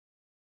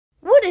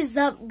is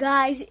up,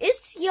 guys?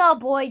 It's your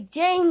boy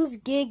James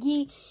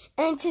Giggy,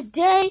 and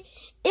today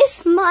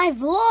it's my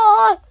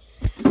vlog.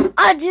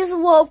 I just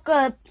woke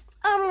up.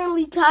 I'm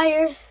really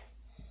tired.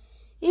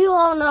 You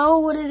all know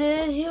what it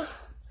is.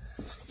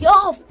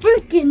 Y'all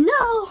freaking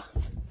know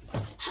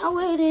how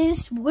it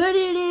is, what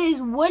it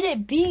is, what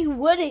it be,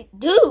 what it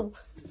do.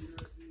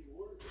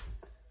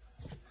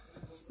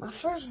 My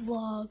first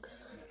vlog.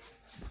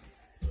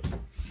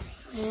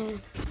 Man,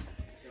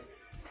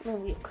 it's gonna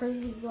be a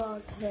crazy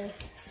vlog today.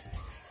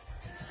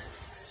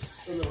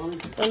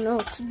 Don't know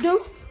what to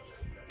do,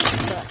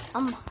 but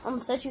I'm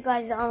gonna set you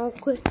guys down real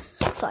quick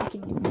so I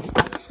can do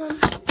some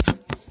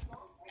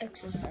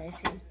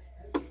exercising.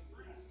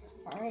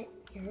 Alright,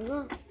 here we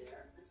go.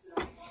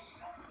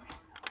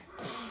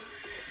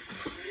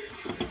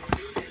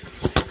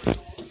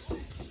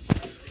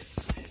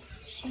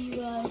 See you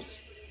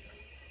guys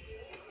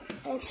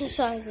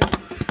exercising.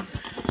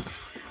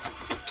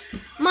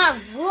 My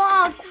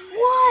vlog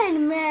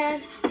one,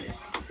 man.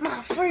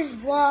 My first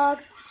vlog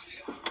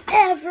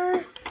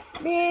ever,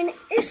 man.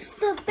 It's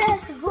the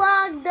best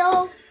vlog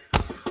though.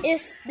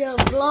 It's the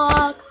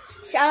vlog.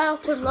 Shout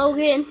out to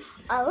Logan.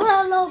 I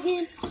love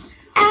Logan.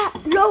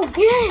 At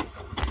Logan.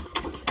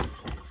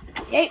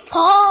 Jake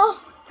Paul.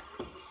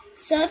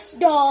 Sucks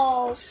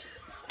dolls.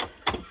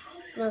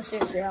 No,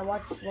 seriously, I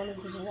watched one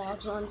of his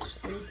vlogs once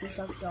and he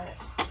sucks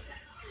dolls.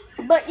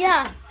 But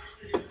yeah,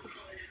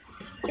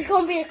 it's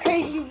gonna be a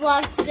crazy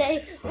vlog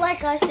today.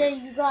 Like I said,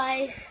 you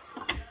guys.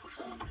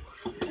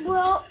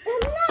 Well,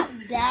 I'm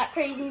not that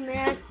crazy,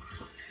 man.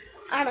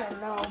 I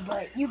don't know,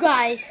 but you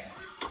guys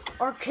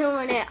are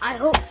killing it. I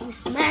hope you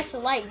smash the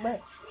like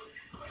button.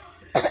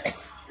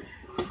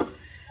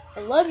 I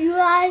love you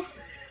guys.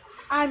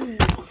 I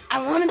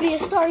want to be a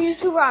star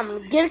YouTuber. I'm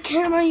gonna get a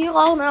camera. You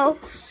all know.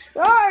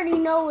 You already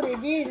know what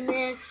it is,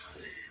 man.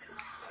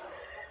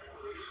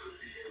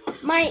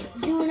 Might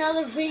do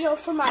another video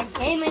for my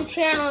gaming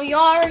channel. You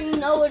already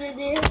know what it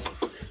is.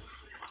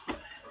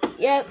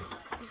 Yep.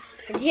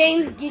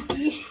 James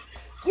Giggy.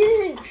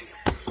 Yes.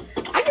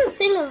 I can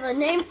think of a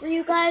name for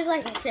you guys,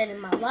 like I said in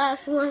my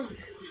last one.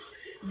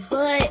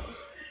 But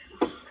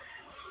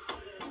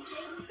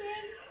James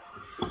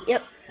Gang?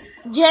 yep.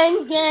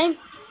 James Gang.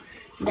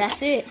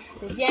 That's it.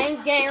 The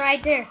James Gang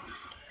right there.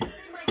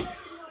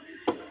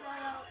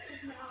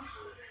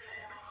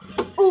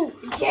 Ooh,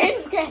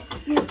 James Gang.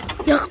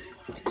 Yo,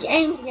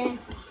 James Gang.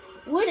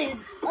 What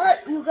is up,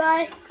 you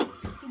guys?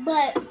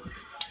 But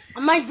I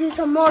might do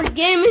some more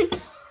gaming.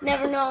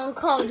 Never know on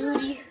Call of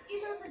Duty.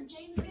 Either the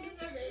James Gang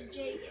or the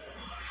J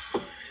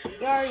Gang.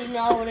 You already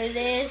know what it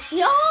is.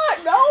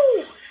 Y'all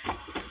know.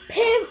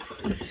 Pimp.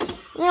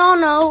 Y'all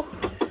know.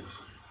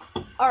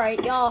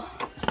 Alright, y'all.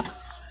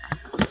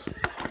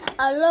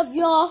 I love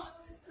y'all.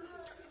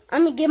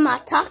 I'm gonna get my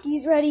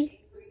Takis ready.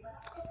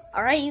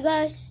 Alright, you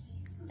guys.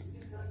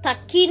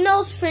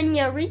 Taquinos,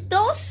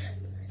 Friñeritos.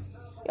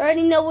 You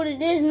already know what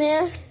it is,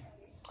 man.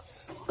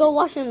 Go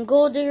watch some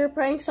Gold Digger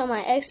pranks on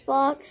my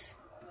Xbox.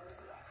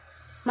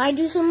 Might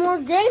do some more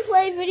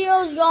gameplay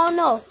videos, y'all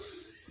know.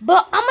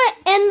 But I'm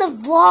going to end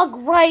the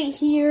vlog right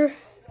here.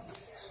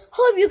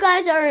 Hope you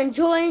guys are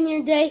enjoying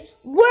your day,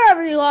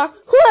 wherever you are,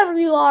 whoever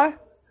you are.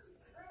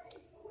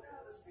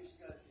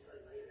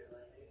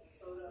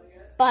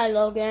 Bye,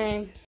 Logan.